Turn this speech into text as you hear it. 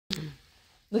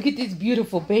Look at this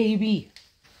beautiful baby.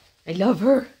 I love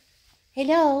her.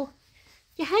 Hello.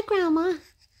 Yeah, hi, Grandma.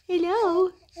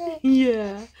 Hello.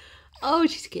 Yeah. Oh,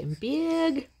 she's getting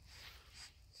big.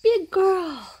 Big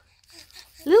girl.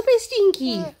 A little bit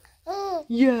stinky.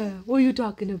 Yeah. What are you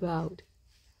talking about?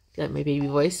 You like my baby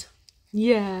voice?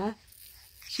 Yeah.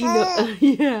 She know.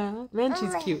 Yeah. Man,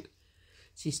 she's cute.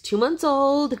 She's 2 months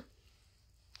old.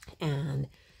 And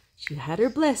she had her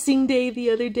blessing day the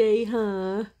other day,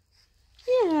 huh?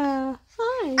 Yeah.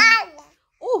 Hi.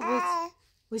 Oh,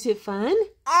 was it fun?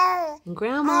 And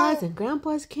grandmas and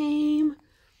grandpas came.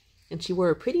 And she wore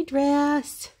a pretty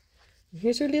dress. And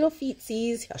here's her little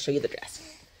feetsies. I'll show you the dress.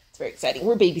 It's very exciting.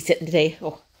 We're babysitting today.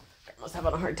 Oh, grandma's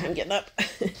having a hard time getting up.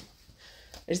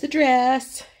 There's the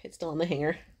dress. It's still on the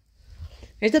hanger.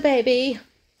 Here's the baby.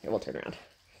 Here, we'll turn around.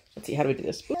 Let's see, how do we do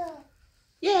this?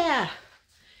 Yeah.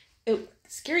 Oh,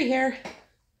 scary hair.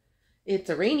 It's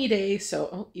a rainy day, so,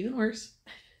 oh, even worse.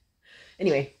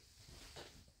 Anyway,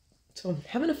 so I'm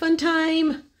having a fun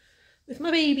time with my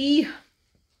baby.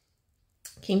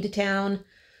 Came to town,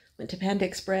 went to Panda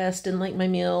Express, didn't like my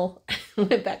meal,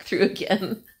 went back through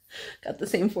again. Got the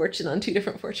same fortune on 2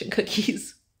 different fortune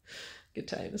cookies. Good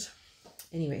times.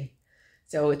 Anyway,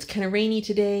 so it's kind of rainy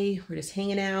today. We're just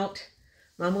hanging out.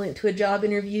 Mom went to a job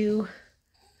interview.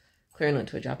 Claire went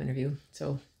to a job interview.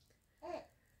 So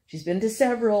she's been to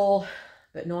several,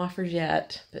 but no offers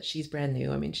yet. But she's brand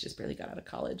new. I mean, she just barely got out of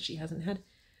college. She hasn't had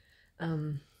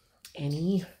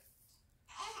any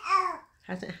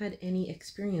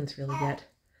experience really yet.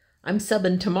 I'm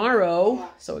subbing tomorrow.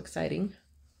 So exciting.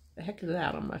 The heck is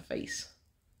that on my face?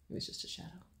 It was just a shadow.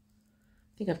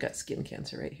 I think I've got skin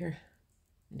cancer right here.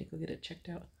 I need to go get it checked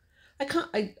out. I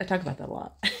talk about that a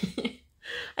lot.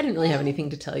 I didn't really have anything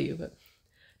to tell you, but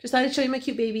just thought I'd show you my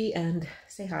cute baby and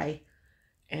say hi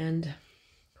and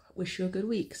wish you a good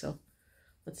week. So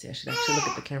let's see, I should actually look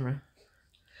at the camera.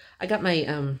 I got my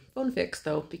phone fixed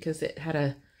though because it had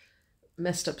a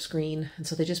messed up screen, and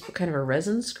so they just put kind of a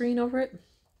resin screen over it.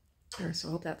 So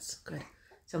I hope that's good.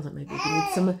 Sounds like my baby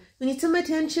needs some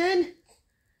attention.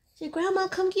 Say, Grandma,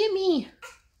 come get me.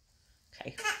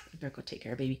 Okay, I better go take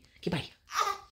care of baby. Okay, bye.